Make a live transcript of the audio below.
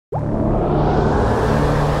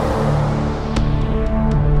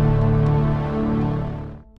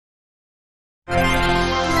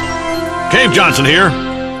Dave Johnson here.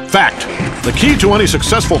 Fact: the key to any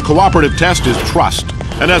successful cooperative test is trust.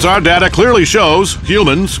 And as our data clearly shows,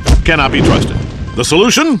 humans cannot be trusted. The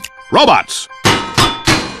solution? Robots.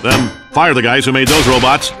 Then fire the guys who made those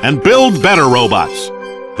robots and build better robots.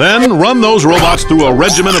 Then run those robots through a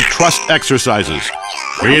regimen of trust exercises,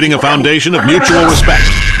 creating a foundation of mutual respect,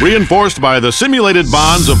 reinforced by the simulated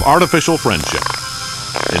bonds of artificial friendship.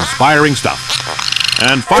 Inspiring stuff.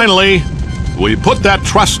 And finally, we put that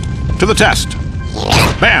trust to the test.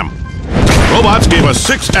 Bam! Robots gave us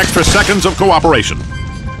 6 extra seconds of cooperation.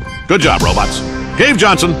 Good job, robots. Dave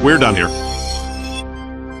Johnson, we're done here.